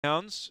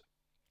pounds.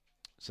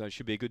 So it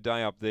should be a good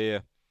day up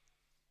there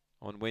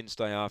on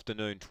Wednesday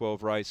afternoon.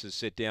 12 races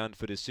set down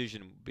for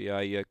decision. Be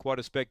a quite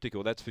a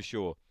spectacle, that's for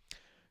sure.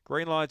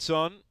 Green lights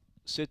on.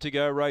 Set to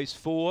go race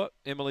 4.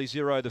 Emily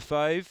Zero the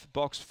fave.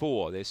 Box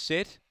 4. They're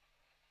set.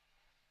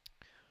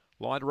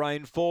 Light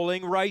rain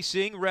falling,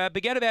 racing,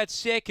 began about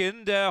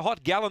second.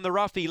 Hot Gallon, the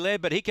roughie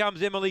led, but here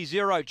comes Emily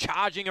Zero,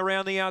 charging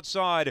around the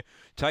outside.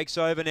 Takes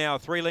over now,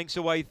 3 lengths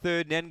away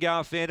third.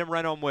 Nengar Phantom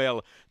ran on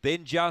well.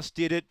 Then Just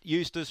Did It,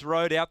 Eustace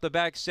Road out the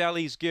back,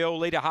 Sally's Girl,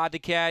 leader hard to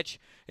catch.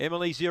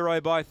 Emily Zero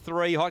by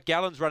 3, Hot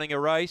Gallon's running a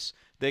race.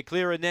 They're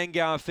clear of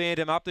Nengar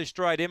Phantom up the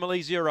straight,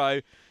 Emily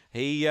Zero.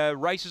 He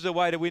races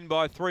away to win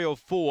by 3 or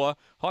 4.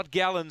 Hot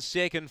Gallon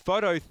second.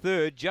 Photo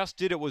third. Just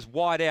Did It was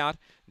wide out.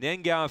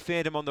 Nengar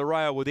Phantom on the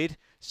rail with it.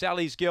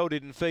 Sally's Girl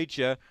didn't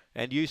feature.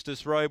 And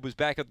Eustace Road was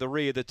back at the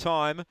rear. The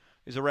time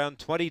is around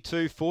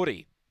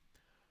 22:40.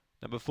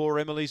 Number 4,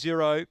 Emily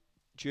Zero.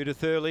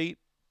 Judith Early.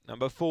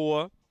 Number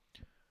 4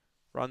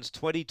 runs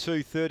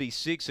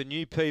 22:36. A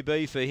new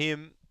PB for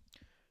him.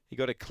 He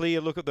got a clear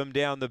look at them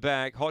down the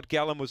back. Hot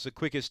Gallon was the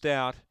quickest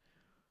out.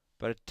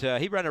 But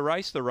he ran a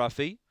race, the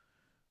roughie.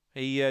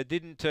 He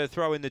didn't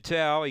throw in the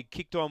towel. He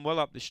kicked on well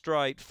up the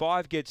straight.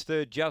 5 gets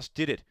third. Just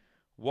Did It.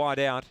 Wide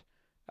out.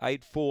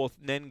 8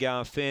 fourth.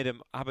 Nengar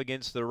Phantom up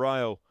against the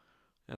rail.